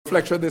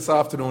reflection this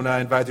afternoon,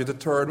 I invite you to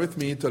turn with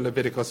me to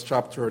Leviticus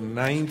chapter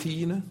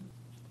 19.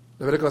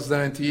 Leviticus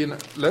 19,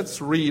 let's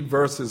read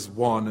verses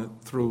 1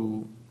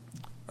 through,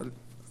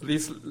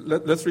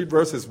 let's read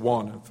verses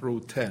 1 through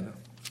 10.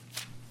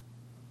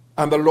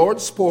 And the Lord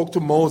spoke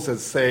to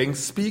Moses, saying,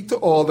 Speak to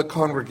all the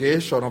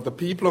congregation of the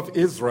people of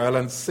Israel,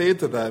 and say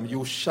to them,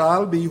 You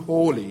shall be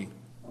holy,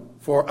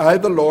 for I,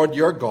 the Lord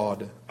your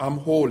God, am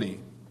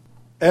holy.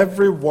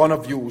 Every one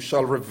of you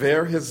shall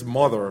revere his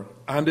mother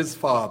and his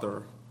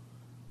father,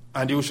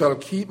 and you shall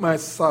keep my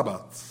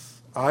Sabbaths.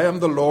 I am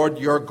the Lord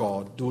your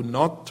God. Do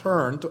not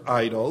turn to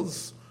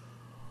idols,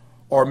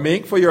 or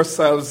make for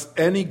yourselves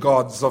any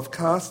gods of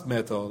cast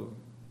metal.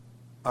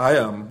 I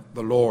am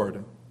the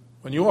Lord.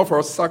 When you offer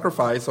a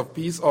sacrifice of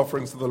peace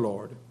offerings to the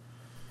Lord,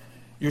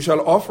 you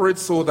shall offer it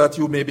so that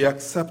you may be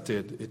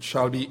accepted. It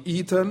shall be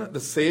eaten the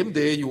same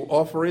day you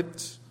offer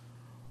it,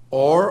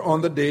 or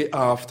on the day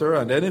after,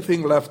 and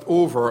anything left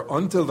over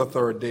until the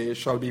third day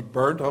shall be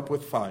burnt up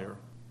with fire.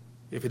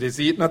 If it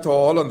is eaten at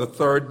all on the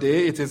third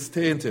day, it is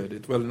tainted.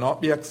 It will not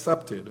be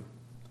accepted.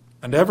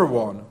 And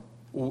everyone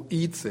who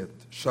eats it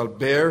shall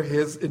bear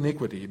his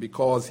iniquity,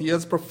 because he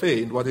has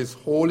profaned what is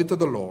holy to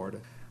the Lord.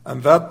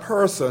 And that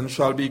person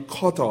shall be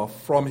cut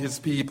off from his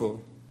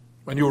people.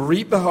 When you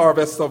reap the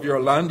harvest of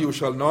your land, you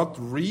shall not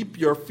reap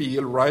your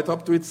field right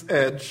up to its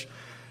edge,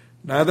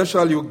 neither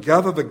shall you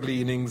gather the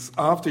gleanings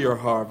after your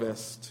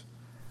harvest.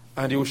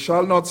 And you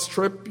shall not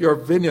strip your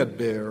vineyard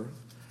bare,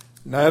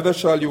 neither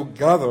shall you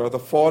gather the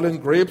fallen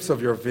grapes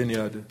of your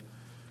vineyard.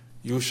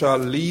 You shall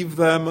leave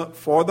them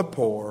for the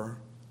poor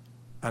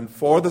and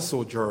for the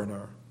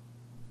sojourner.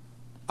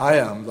 I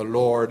am the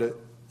Lord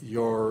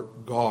your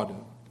God.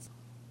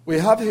 We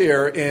have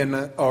here in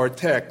our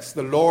text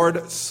the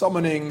Lord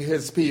summoning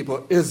his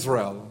people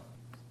Israel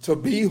to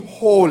be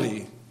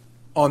holy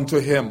unto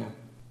him.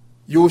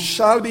 You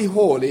shall be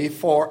holy,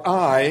 for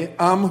I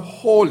am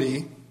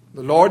holy.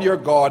 The Lord your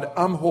God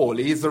am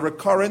holy is the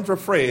recurrent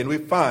refrain we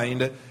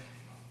find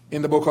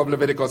in the book of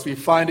Leviticus. We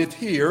find it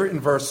here in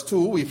verse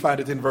 2. We find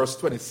it in verse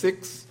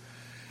 26.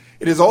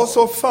 It is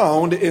also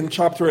found in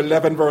chapter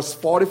 11, verse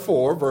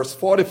 44, verse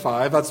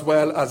 45, as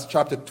well as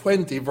chapter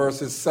 20,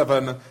 verses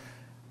 7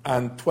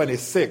 and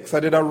 26.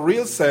 And in a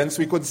real sense,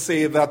 we could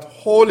say that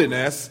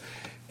holiness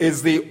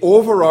is the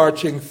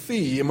overarching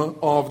theme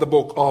of the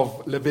book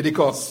of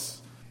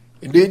Leviticus.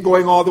 Indeed,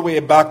 going all the way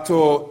back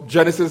to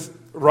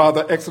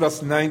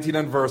Exodus 19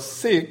 and verse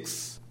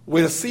 6,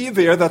 we'll see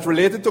there that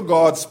related to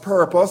God's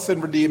purpose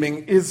in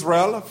redeeming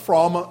Israel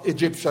from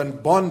Egyptian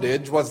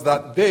bondage was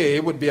that they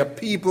would be a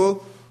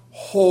people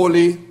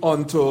holy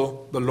unto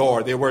the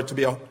Lord. They were to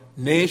be a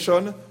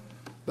nation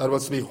that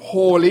was to be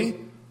holy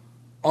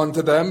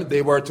unto them.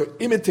 They were to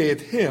imitate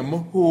him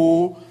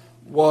who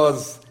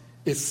was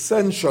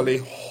essentially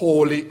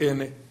holy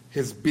in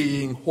his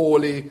being,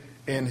 holy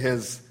in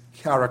his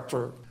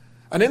character.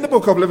 And in the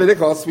book of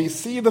Leviticus, we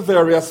see the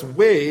various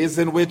ways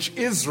in which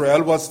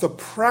Israel was to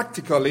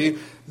practically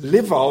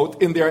live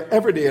out in their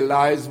everyday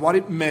lives what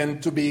it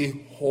meant to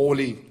be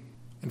holy.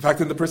 In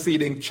fact, in the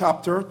preceding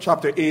chapter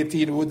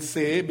 18, we would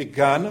say,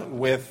 began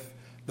with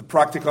the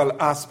practical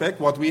aspect.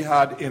 What we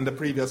had in the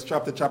previous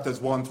chapter, chapters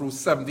 1 through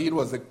 17,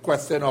 was the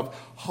question of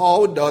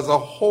how does a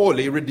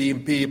holy,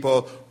 redeemed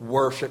people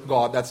worship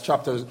God? That's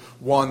chapters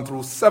 1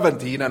 through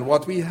 17. And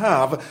what we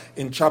have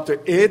in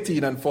chapter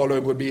 18 and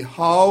following would be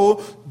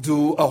how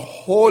do a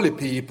holy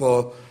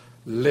people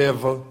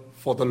live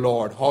for the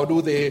Lord? How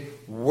do they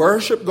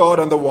worship God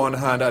on the one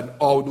hand, and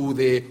how do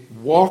they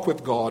walk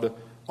with God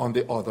on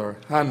the other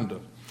hand?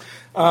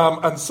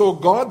 And so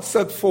God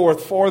set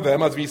forth for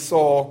them, as we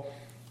saw.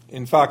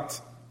 In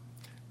fact,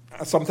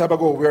 some time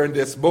ago we were in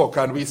this book,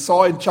 and we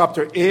saw in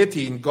chapter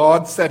 18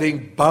 God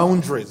setting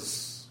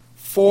boundaries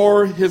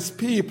for his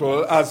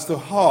people as to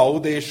how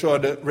they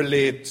should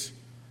relate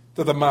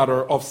to the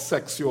matter of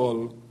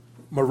sexual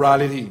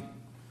morality,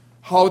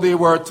 how they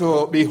were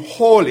to be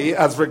holy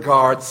as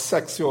regards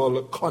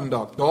sexual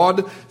conduct.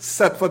 God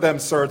set for them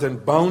certain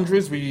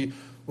boundaries. We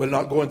will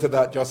not go into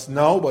that just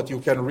now, but you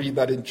can read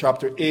that in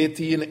chapter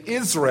 18.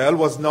 Israel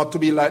was not to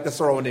be like the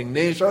surrounding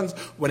nations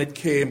when it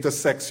came to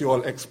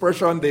sexual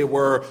expression. They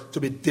were to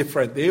be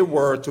different. They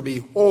were to be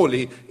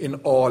holy in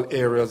all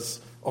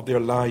areas of their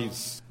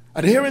lives.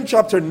 And here in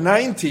chapter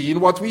 19,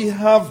 what we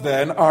have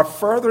then are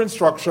further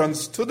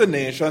instructions to the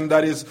nation,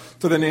 that is,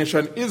 to the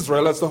nation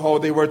Israel, as to how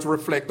they were to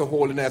reflect the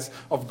holiness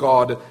of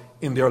God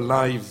in their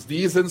lives.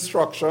 These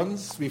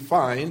instructions, we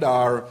find,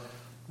 are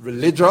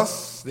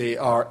religious, they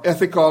are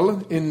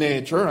ethical in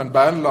nature, and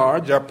by and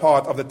large are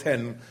part of the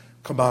 10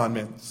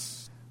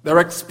 Commandments. They're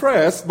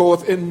expressed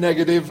both in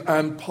negative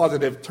and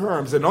positive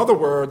terms. In other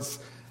words,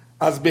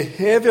 as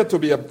behavior to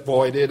be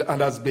avoided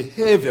and as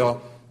behavior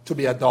to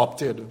be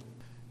adopted.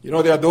 You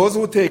know, there are those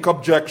who take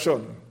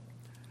objection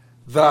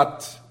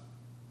that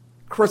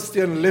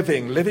Christian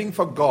living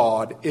for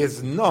God,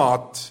 is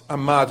not a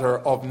matter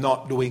of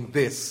not doing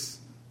this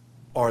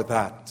or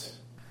that.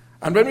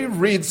 And when we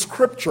read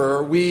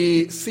Scripture,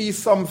 we see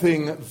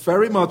something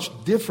very much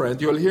different.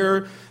 You'll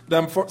hear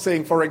them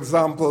saying, for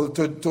example,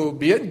 to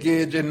be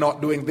engaged in not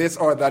doing this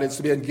or that is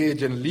to be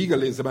engaged in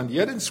legalism. And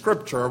yet in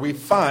Scripture, we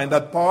find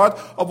that part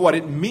of what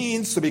it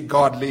means to be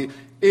godly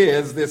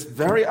is this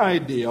very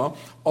idea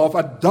of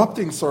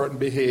adopting certain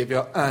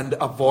behavior and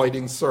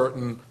avoiding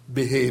certain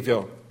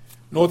behavior.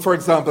 Note, for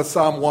example,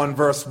 Psalm 1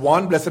 verse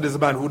 1, blessed is the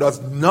man who does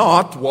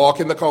not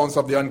walk in the counsel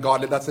of the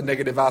ungodly. That's a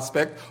negative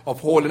aspect of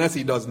holiness.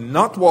 He does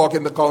not walk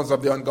in the counsel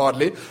of the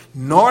ungodly,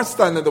 nor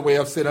stand in the way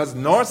of sinners,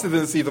 nor sit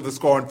in the seat of the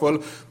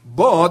scornful.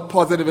 But,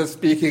 positively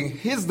speaking,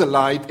 his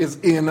delight is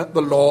in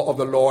the law of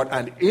the Lord,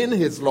 and in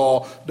his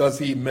law does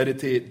he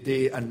meditate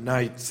day and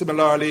night.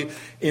 Similarly,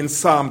 in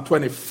Psalm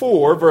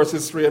 24,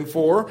 verses 3 and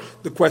 4,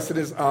 the question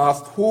is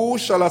asked, who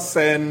shall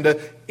ascend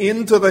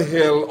into the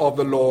hill of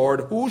the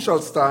Lord? Who shall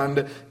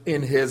stand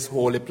in his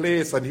holy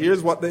place? And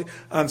here's what the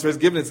answer is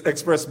given. It's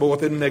expressed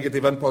both in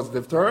negative and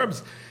positive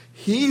terms.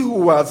 He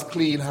who has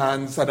clean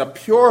hands and a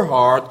pure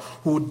heart,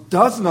 who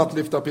does not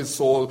lift up his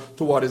soul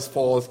to what is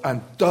false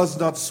and does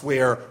not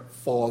swear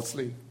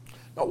falsely.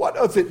 Now, what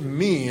does it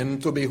mean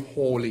to be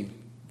holy?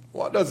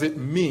 What does it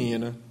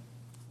mean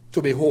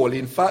to be holy?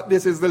 In fact,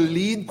 this is the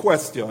lead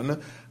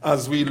question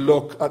as we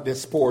look at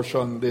this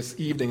portion this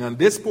evening. And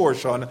this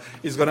portion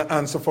is going to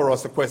answer for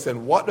us the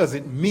question, what does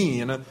it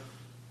mean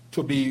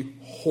to be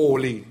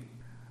holy?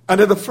 And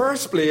in the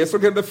first place,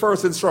 look at the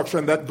first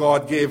instruction that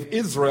God gave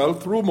Israel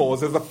through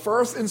Moses. The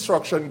first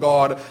instruction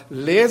God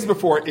lays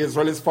before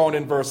Israel is found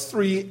in verse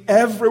 3.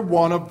 Every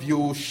one of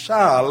you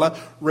shall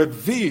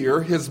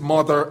revere his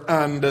mother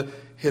and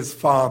his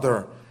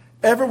father.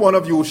 Every one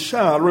of you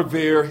shall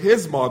revere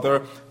his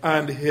mother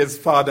and his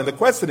father. And the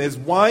question is,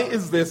 why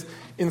is this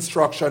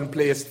instruction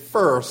placed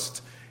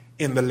first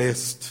in the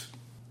list?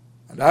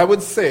 And I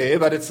would say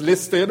that it's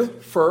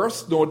listed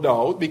first, no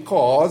doubt,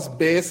 because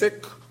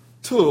basic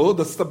to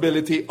the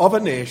stability of a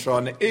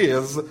nation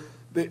is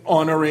the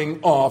honoring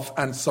of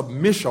and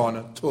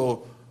submission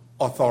to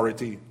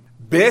authority.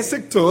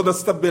 Basic to the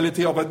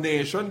stability of a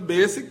nation,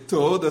 basic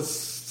to the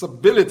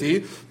stability,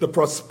 the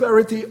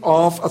prosperity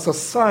of a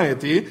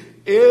society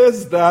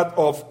is that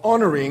of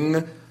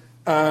honoring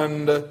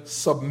and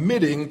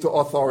submitting to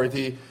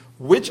authority,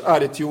 which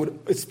attitude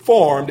is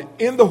formed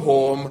in the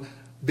home,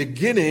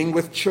 beginning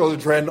with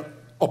children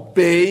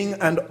obeying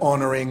and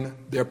honoring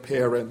their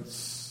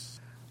parents.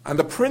 And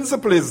the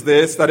principle is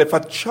this, that if a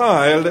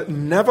child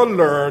never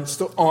learns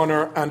to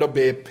honor and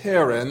obey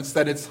parents,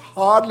 then it's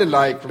hardly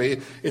likely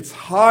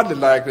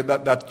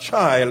that that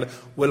child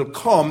will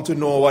come to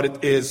know what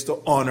it is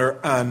to honor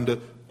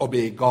and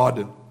obey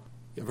God.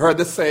 You've heard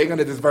the saying,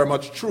 and it is very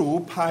much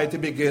true, piety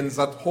begins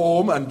at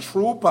home, and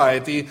true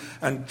piety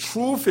and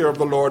true fear of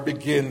the Lord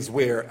begins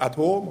where? At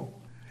home.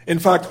 In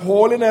fact,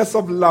 holiness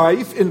of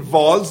life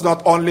involves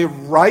not only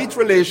right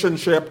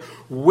relationship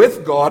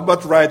with God,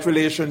 but right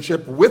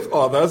relationship with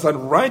others,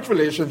 and right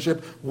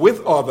relationship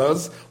with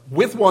others,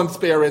 with one's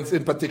parents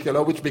in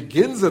particular, which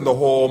begins in the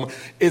home,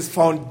 is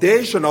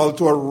foundational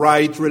to a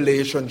right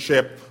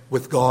relationship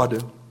with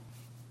God.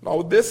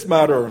 Now, this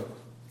matter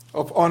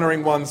of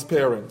honoring one's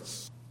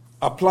parents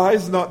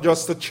applies not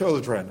just to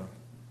children,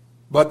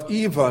 but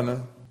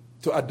even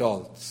to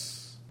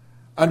adults.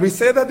 And we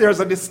say that there's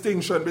a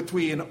distinction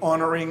between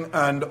honoring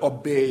and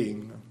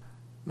obeying.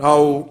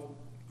 Now,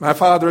 my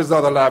father is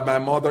not alive, my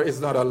mother is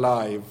not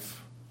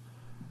alive.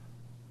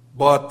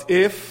 But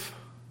if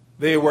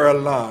they were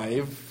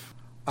alive,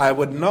 I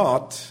would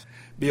not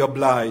be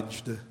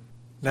obliged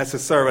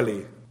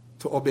necessarily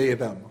to obey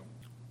them.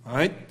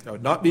 Right? I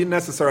would not be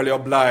necessarily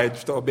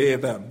obliged to obey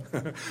them.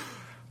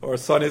 Our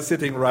son is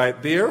sitting right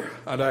there,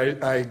 and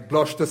I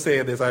blush to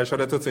say this, I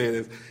shudder to say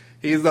this.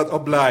 He is not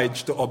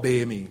obliged to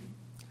obey me.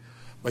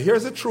 But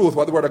here's the truth,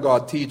 what the Word of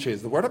God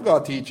teaches. The Word of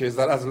God teaches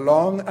that as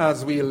long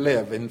as we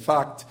live, in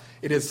fact,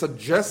 it is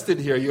suggested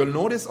here, you'll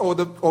notice how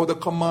the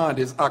command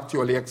is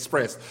actually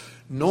expressed.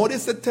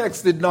 Notice the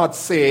text did not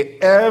say,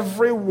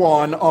 every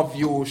one of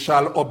you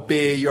shall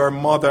obey your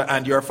mother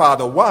and your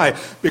father. Why?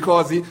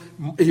 Because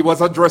he was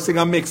addressing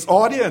a mixed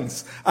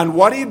audience. And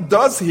what he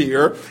does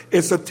here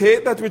is to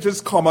take that which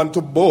is common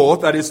to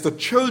both, that is to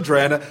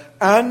children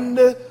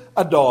and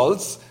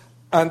adults,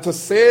 and to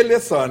say,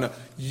 listen,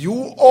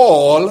 you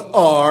all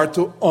are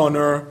to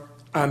honor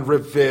and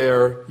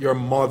revere your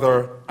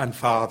mother and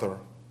father.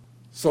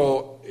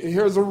 So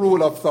here's a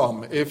rule of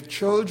thumb. If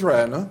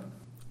children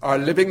are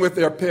living with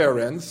their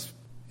parents,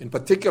 in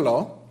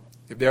particular,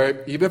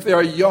 even if they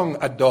are young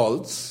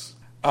adults,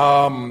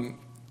 and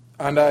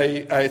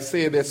I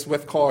say this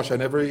with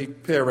caution, every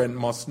parent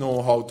must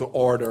know how to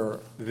order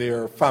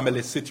their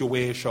family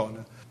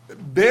situation.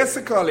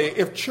 Basically,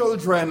 if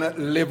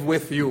children live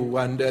with you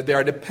and they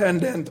are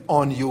dependent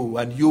on you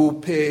and you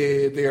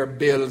pay their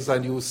bills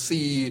and you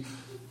see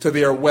to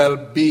their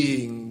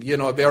well-being,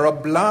 they're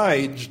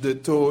obliged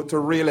to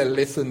really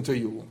listen to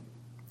you.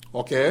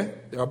 Okay?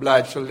 They're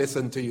obliged to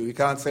listen to you. You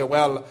can't say,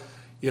 well,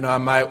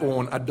 I'm my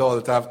own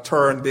adult, I've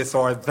turned this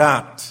or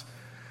that.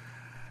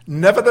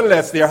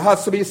 Nevertheless, there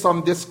has to be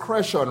some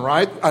discretion,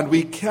 right? And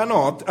we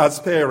cannot, as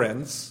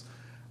parents,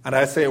 and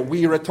I say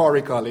we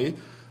rhetorically,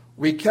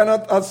 we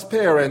cannot as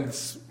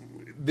parents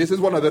this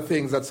is one of the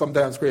things that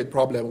sometimes create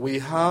problem. We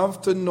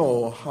have to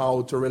know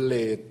how to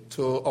relate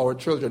to our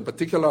children,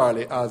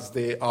 particularly as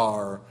they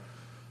are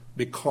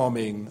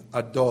becoming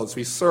adults.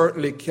 We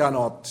certainly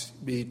cannot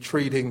be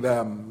treating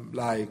them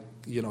like,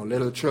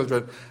 little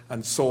children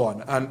and so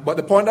on. But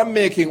the point I'm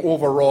making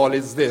overall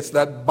is this,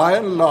 that by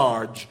and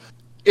large,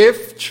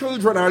 if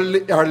children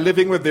are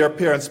living with their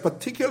parents,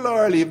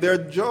 particularly if they're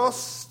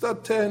just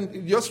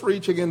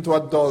reaching into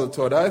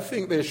adulthood, I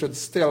think they should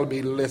still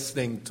be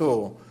listening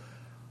to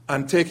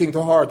and taking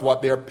to heart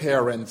what their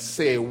parents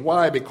say.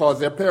 Why? Because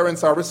their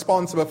parents are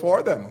responsible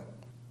for them.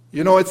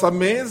 It's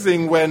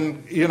amazing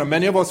when,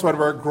 many of us when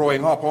we're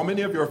growing up, how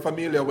many of you are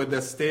familiar with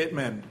this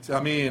statement?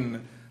 I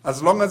mean,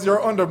 as long as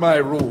you're under my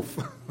roof,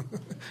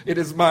 it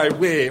is my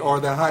way or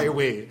the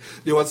highway.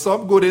 There was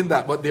some good in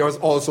that, but there was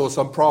also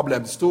some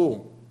problems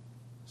too.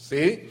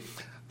 See?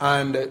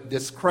 And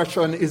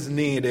discretion is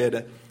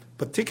needed,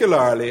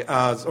 particularly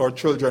as our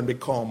children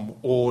become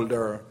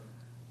older,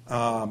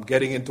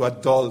 getting into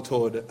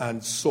adulthood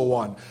and so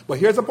on. But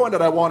here's the point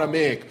that I want to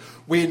make.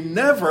 We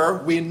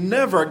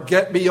never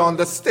get beyond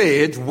the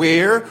stage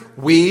where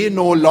we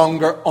no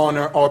longer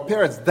honor our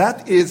parents.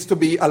 That is to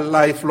be a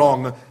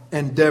lifelong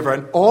endeavor.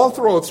 And all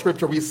throughout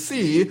Scripture we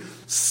see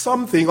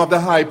something of the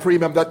high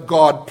premium that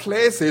God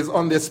places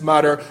on this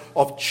matter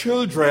of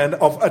children,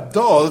 of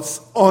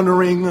adults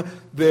honoring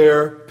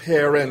their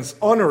parents,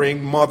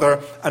 honoring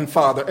mother and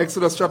father.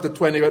 Exodus chapter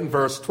 20 and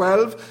verse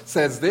 12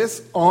 says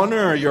this,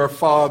 honor your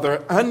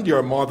father and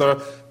your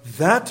mother,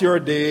 that your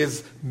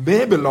days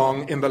may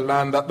belong in the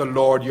land that the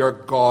Lord your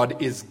God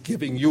is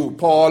giving you.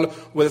 Paul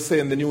will say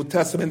in the New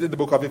Testament, in the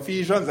book of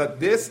Ephesians, that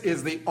this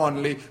is the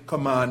only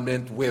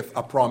commandment with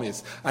a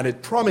promise. And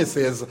it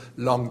promises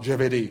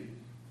longevity.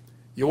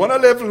 You want to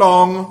live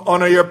long,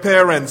 honor your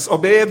parents,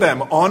 obey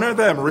them, honor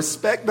them,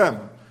 respect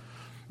them.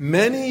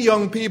 Many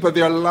young people,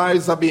 their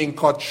lives are being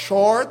cut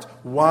short.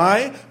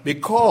 Why?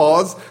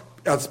 Because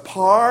as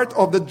part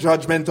of the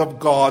judgment of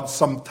God,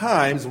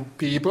 sometimes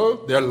people,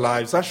 their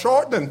lives are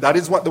shortened. That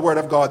is what the Word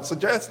of God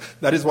suggests.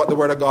 That is what the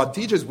Word of God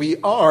teaches. We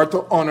are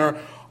to honor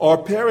our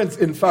parents.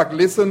 In fact,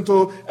 listen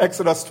to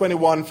Exodus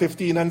 21,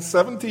 15 and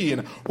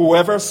 17.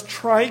 Whoever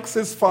strikes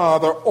his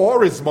father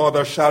or his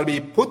mother shall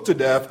be put to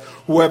death.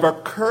 Whoever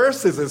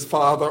curses his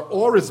father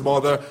or his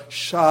mother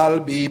shall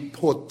be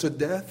put to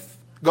death.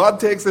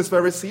 God takes this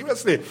very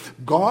seriously.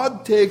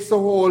 God takes the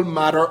whole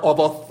matter of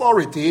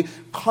authority,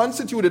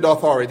 constituted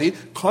authority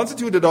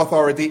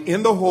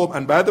in the home,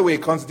 and by the way,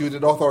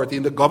 constituted authority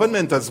in the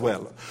government as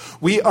well.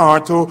 We are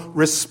to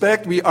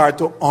respect, we are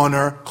to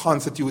honor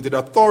constituted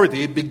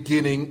authority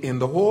beginning in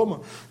the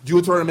home.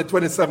 Deuteronomy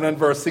 27 and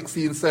verse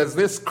 16 says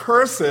this,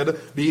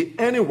 cursed be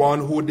anyone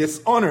who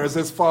dishonors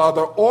his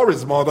father or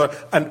his mother,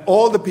 and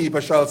all the people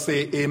shall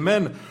say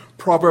amen.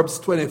 Proverbs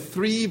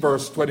 23,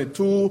 verse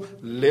 22,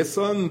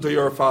 listen to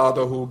your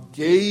father who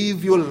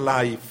gave you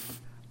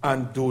life,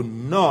 and do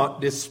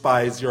not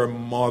despise your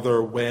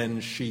mother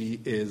when she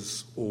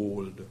is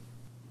old.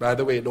 By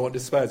the way, don't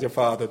despise your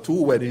father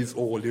too when he's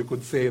old. You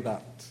could say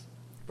that,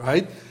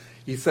 right?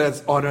 He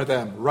says honor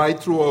them right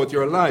throughout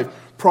your life.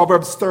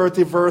 Proverbs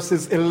 30,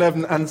 verses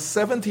 11 and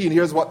 17.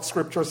 Here's what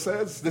Scripture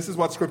says. This is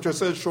what Scripture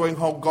says, showing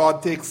how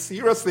God takes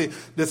seriously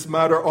this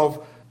matter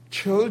of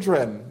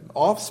children,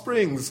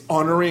 offsprings,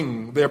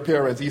 honoring their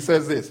parents. He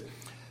says this,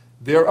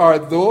 there are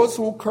those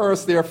who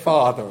curse their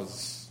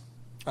fathers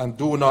and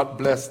do not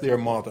bless their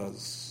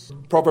mothers.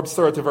 Proverbs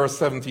 30 verse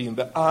 17,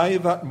 the eye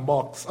that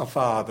mocks a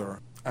father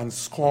and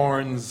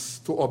scorns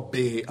to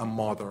obey a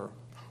mother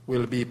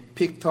will be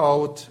picked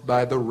out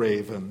by the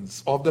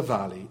ravens of the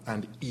valley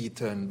and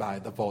eaten by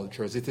the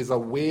vultures. It is a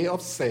way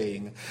of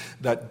saying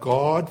that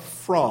God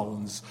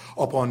frowns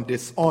upon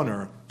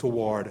dishonor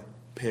toward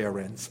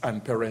parents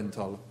and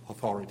parental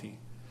authority.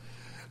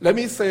 Let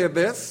me say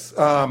this,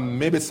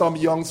 maybe some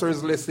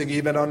youngsters listening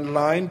even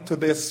online to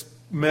this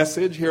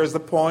message, here's the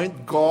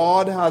point.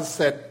 God has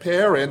set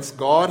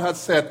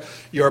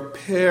your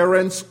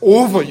parents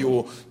over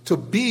you to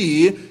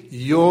be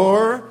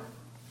your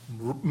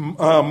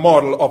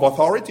model of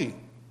authority.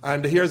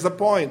 And here's the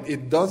point.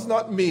 It does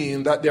not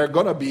mean that they're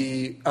going to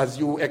be, as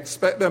you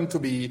expect them to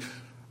be,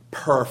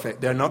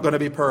 perfect. They're not going to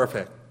be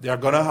perfect. They're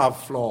going to have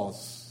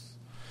flaws.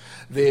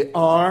 They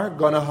are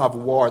going to have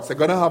warts. They're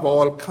going to have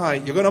all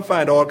kind. You may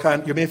find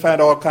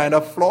all kind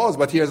of flaws,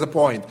 but here's the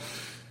point.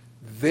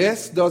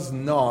 This does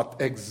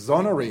not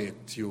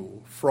exonerate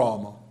you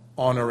from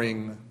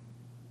honoring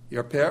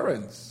your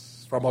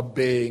parents, from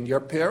obeying your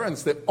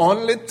parents. The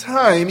only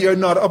time you're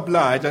not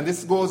obliged, and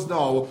this goes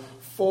now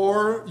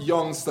for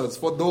youngsters,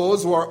 for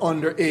those who are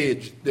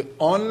underage, the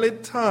only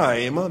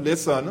time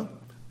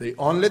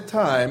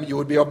you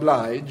would be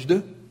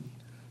obliged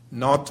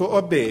not to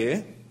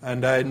obey,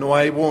 and I know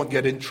I won't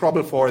get in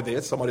trouble for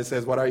this. Somebody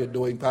says, what are you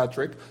doing,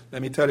 Patrick?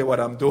 Let me tell you what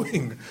I'm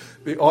doing.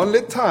 The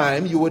only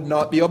time you would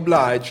not be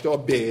obliged to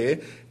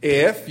obey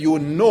if you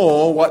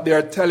know what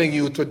they're telling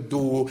you to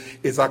do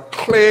is a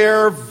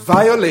clear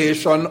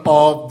violation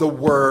of the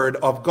Word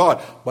of God.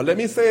 But let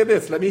me say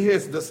this. Let me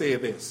hasten to say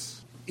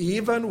this.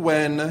 Even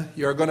when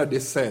you're going to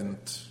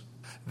dissent,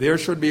 there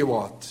should be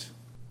what?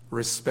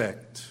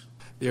 Respect.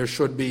 There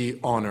should be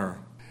honor.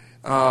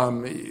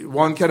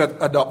 One cannot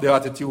adopt the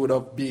attitude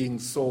of being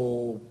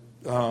so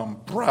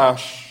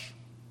brash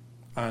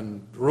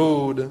and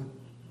rude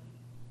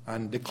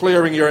and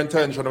declaring your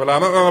intention. Well,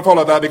 I'm not going to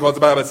follow that because the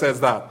Bible says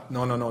that.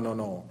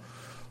 No.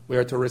 We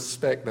are to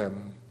respect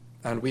them,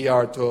 and we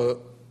are to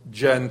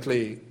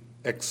gently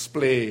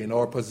explain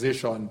our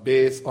position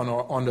based on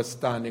our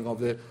understanding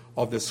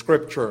of the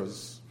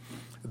scriptures,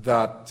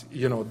 that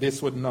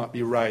this would not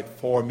be right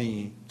for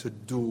me to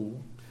do.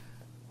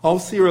 How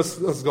serious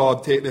does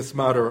God take this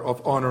matter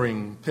of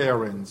honoring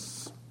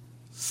parents?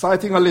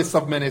 Citing a list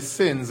of many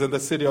sins in the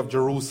city of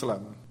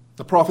Jerusalem,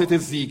 the prophet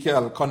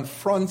Ezekiel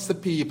confronts the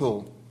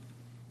people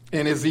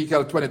in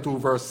Ezekiel 22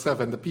 verse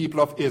 7, the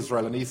people of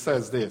Israel, and he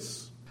says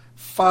this: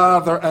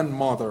 "Father and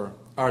mother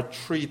are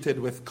treated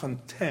with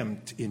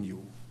contempt in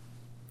you.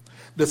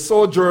 The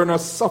sojourner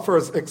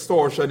suffers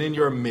extortion in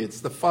your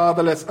midst. The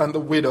fatherless and the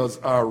widows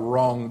are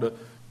wronged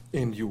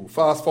in you."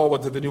 Fast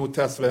forward to the New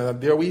Testament,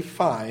 and there we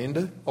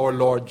find our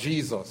Lord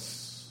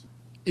Jesus.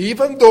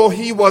 Even though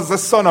he was the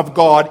Son of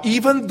God,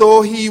 even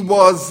though he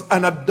was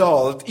an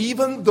adult,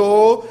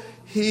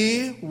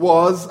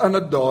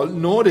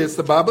 notice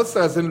the Bible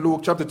says in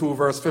Luke chapter 2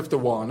 verse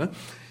 51,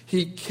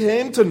 he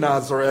came to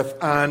Nazareth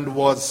and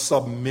was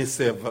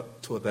submissive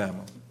to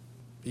them.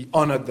 He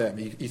honored them.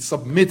 He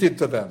submitted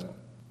to them.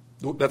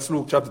 That's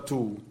Luke chapter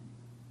 2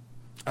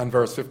 and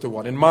verse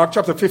 51. In Mark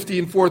chapter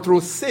 15, 4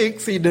 through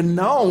 6, he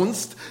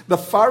denounced the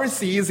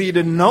Pharisees, he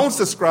denounced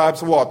the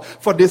scribes, what?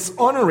 For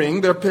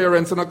dishonoring their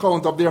parents on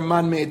account of their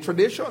man-made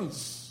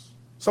traditions.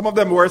 Some of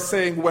them were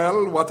saying,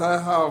 well, what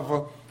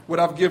I would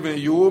have given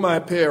you, my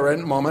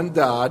parent, mom and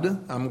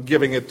dad, I'm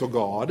giving it to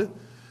God.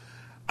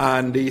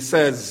 And he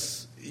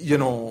says,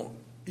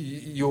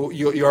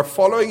 you're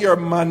following your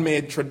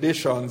man-made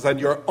traditions and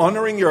you're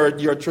honoring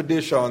your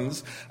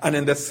traditions, and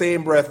in the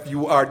same breath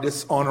you are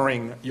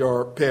dishonoring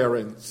your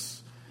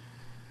parents.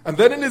 And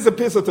then in his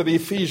epistle to the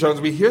Ephesians,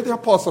 we hear the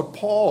Apostle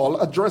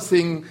Paul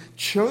addressing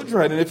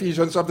children in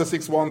Ephesians chapter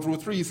 6, 1 through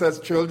 3. He says,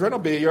 "Children,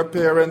 obey your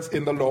parents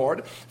in the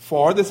Lord,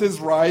 for this is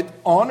right.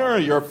 Honor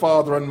your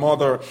father and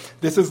mother.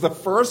 This is the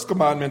first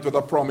commandment with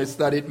a promise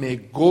that it may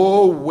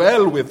go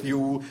well with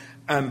you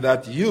and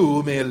that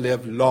you may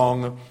live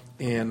long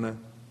in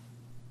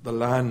the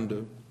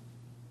land."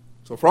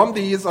 So from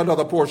these and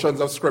other portions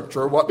of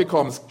Scripture, what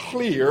becomes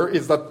clear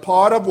is that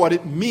part of what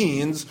it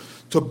means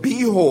to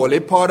be holy,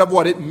 part of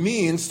what it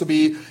means to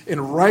be in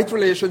right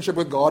relationship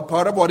with God,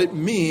 part of what it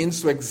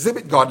means to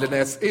exhibit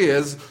godliness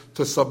is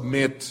to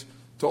submit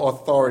to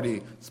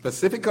authority.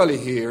 Specifically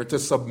here, to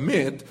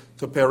submit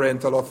to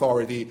parental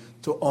authority,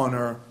 to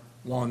honor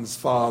one's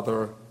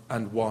father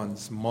and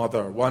one's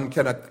mother. One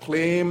cannot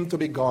claim to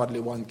be godly,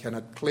 one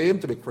cannot claim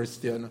to be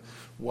Christian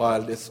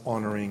while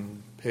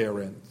dishonoring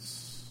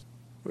parents.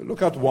 We'll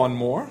look at one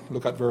more.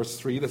 Look at verse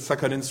 3, the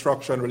second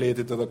instruction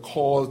related to the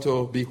call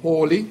to be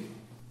holy.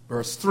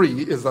 Verse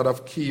 3 is that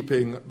of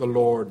keeping the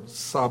Lord's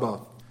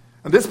Sabbath.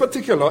 And this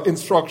particular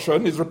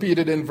instruction is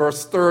repeated in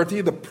verse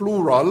 30, the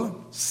plural,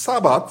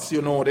 Sabbaths,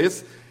 you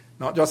notice,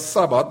 not just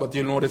Sabbath, but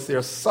you notice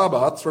there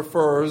Sabbaths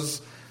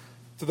refers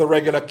to the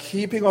regular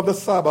keeping of the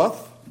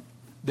Sabbath,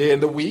 day in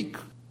the week.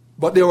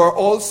 But there were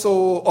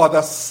also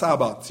other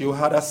Sabbaths. You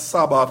had a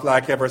Sabbath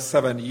like every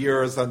 7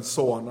 years and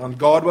so on. And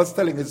God was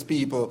telling his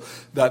people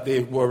that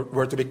they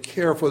were to be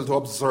careful to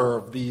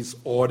observe these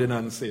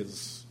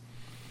ordinances.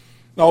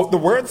 Now, the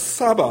word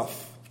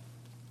Sabbath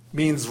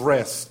means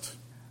rest.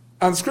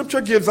 And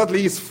Scripture gives at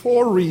least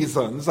 4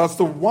 reasons as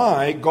to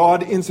why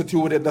God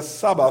instituted the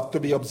Sabbath to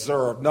be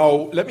observed.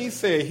 Now, let me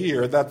say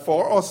here that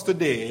for us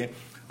today,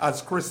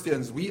 as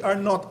Christians, we are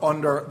not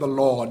under the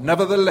law.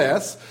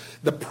 Nevertheless,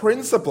 the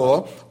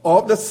principle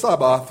of the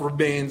Sabbath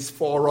remains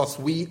for us.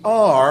 We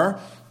are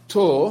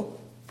to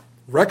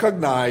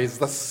recognize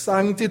the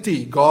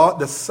sanctity,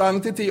 the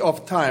sanctity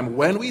of time.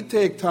 When we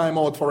take time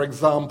out, for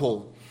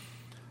example,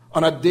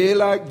 on a day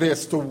like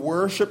this to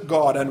worship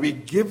God, and we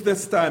give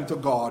this time to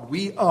God,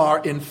 we are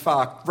in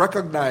fact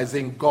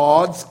recognizing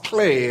God's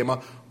claim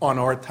on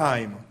our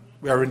time.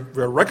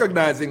 We're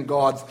recognizing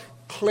God's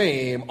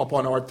claim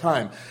upon our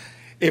time.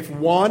 If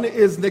one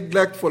is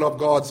neglectful of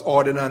God's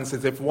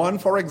ordinances, if one,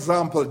 for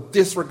example,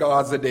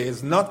 disregards the day,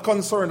 is not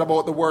concerned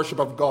about the worship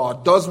of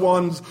God, does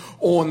one's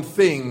own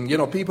thing,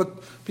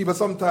 people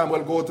sometimes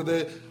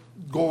will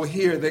go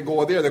here, they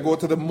go there, they go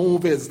to the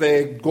movies,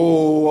 they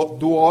go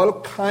do all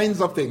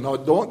kinds of things. Now,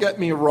 don't get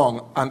me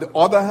wrong. On the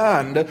other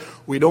hand,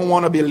 we don't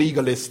want to be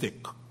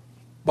legalistic.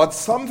 But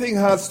something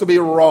has to be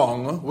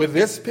wrong with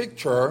this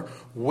picture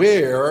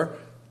where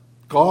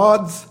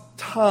God's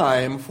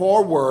time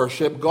for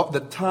worship,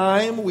 the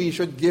time we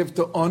should give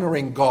to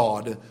honoring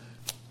God,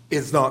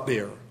 is not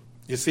there.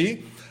 You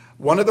see,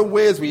 one of the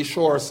ways we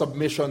show our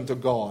submission to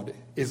God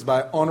is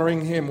by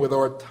honoring him with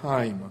our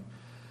time.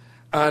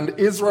 And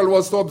Israel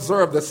was to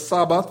observe the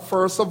Sabbath,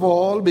 first of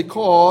all,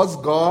 because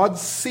God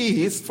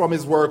ceased from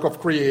his work of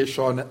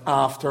creation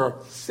after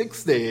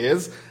 6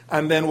 days.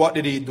 And then what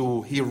did he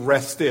do? He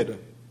rested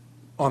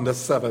on the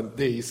seventh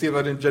day. You see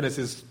that in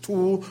Genesis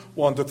 2,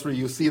 1-3.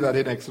 You see that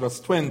in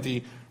Exodus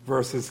 20,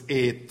 verses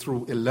 8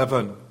 through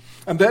 11.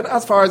 And then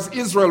as far as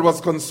Israel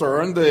was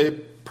concerned,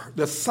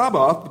 the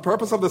Sabbath, the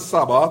purpose of the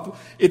Sabbath,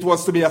 it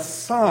was to be a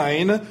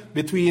sign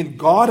between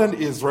God and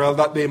Israel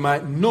that they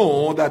might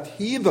know that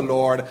He, the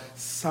Lord,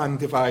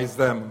 sanctifies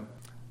them.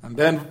 And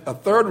then a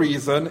third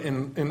reason,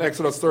 in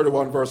Exodus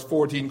 31, verse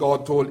 14,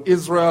 God told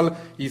Israel,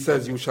 He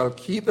says, you shall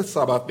keep the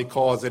Sabbath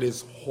because it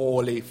is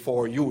holy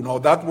for you. Now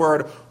that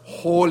word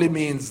holy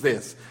means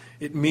this.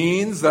 It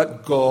means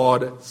that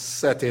God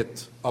set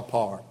it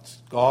apart.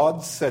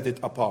 God set it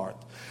apart.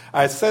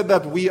 I said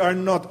that we are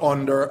not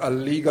under a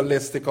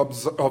legalistic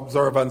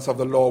observance of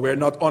the law. We're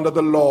not under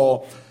the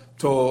law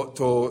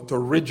to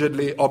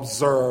rigidly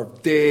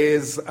observe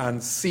days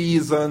and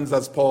seasons,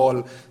 as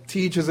Paul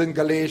teaches in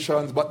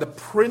Galatians. But the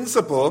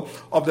principle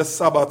of the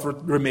Sabbath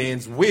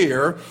remains,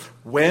 where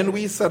when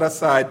we set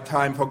aside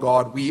time for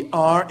God, we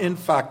are in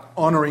fact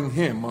honoring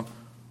Him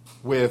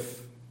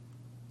with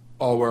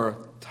our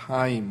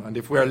time. And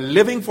if we're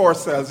living for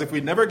ourselves, if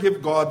we never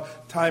give God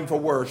time for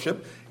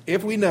worship,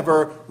 if we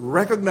never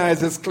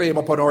recognize His claim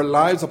upon our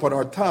lives, upon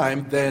our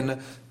time,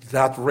 then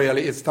that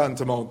really is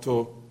tantamount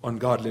to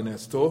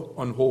ungodliness, to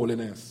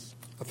unholiness.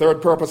 The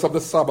third purpose of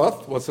the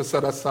Sabbath was to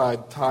set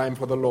aside time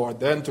for the Lord,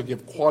 then to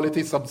give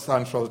quality,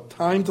 substantial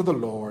time to the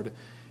Lord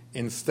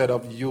instead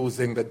of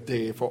using the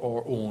day for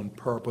our own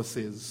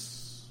purposes.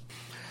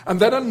 And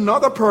then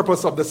another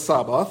purpose of the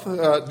Sabbath,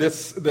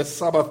 this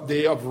Sabbath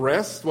day of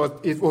rest,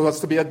 was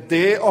to be a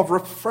day of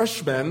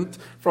refreshment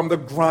from the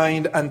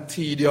grind and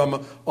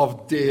tedium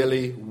of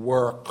daily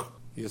work.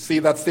 You see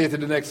that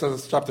stated in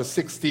Exodus chapter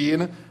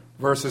 16,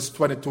 verses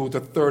 22 to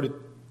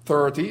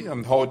 30,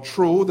 and how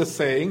true the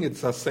saying,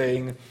 it's a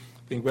saying,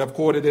 I think we have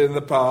quoted it in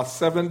the past,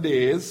 7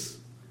 days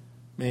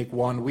make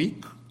 1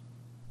 week.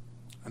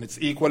 And it's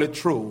equally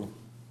true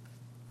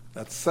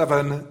that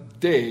 7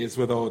 days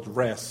without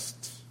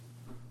rest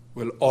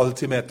will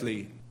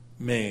ultimately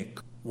make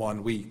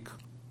 1 week.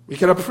 We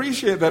can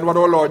appreciate then what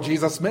our Lord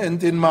Jesus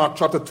meant in Mark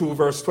chapter 2,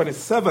 verse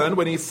 27,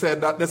 when He said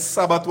that the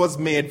Sabbath was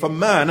made for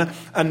man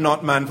and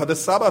not man for the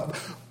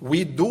Sabbath.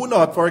 We do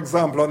not, for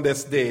example, on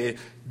this day,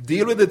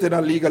 deal with it in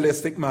a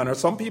legalistic manner.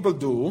 Some people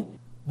do.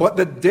 But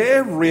the day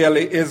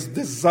really is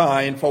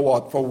designed for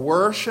what? For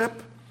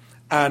worship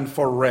and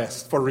for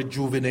rest, for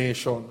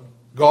rejuvenation.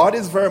 God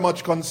is very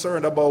much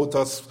concerned about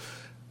us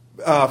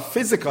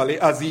physically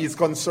as He is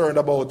concerned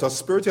about us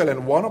spiritually.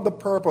 And one of the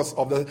purpose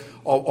of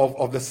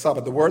the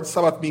Sabbath, the word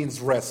Sabbath means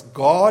rest.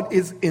 God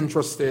is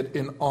interested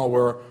in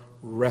our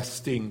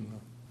resting.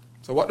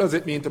 So what does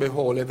it mean to be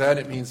holy then?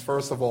 It means,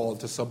 first of all,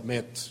 to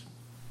submit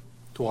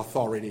to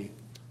authority.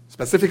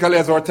 Specifically,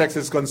 as our text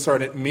is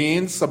concerned, it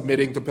means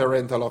submitting to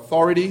parental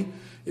authority.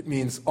 It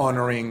means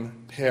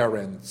honoring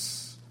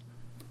parents.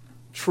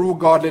 True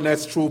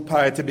godliness, true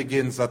piety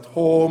begins at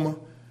home.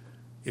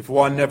 If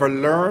one never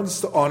learns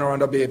to honor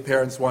and obey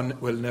parents, one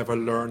will never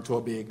learn to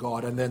obey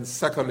God. And then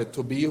secondly,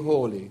 to be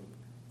holy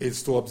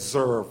is to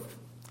observe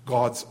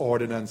God's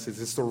ordinances,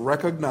 is to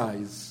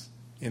recognize,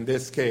 in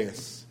this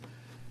case,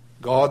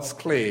 God's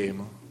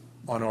claim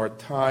on our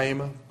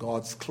time,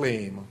 God's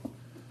claim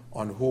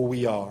on who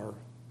we are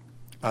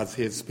as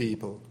His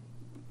people.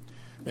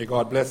 May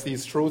God bless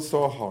these truths to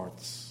our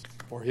hearts.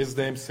 For His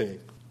name's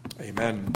sake, amen.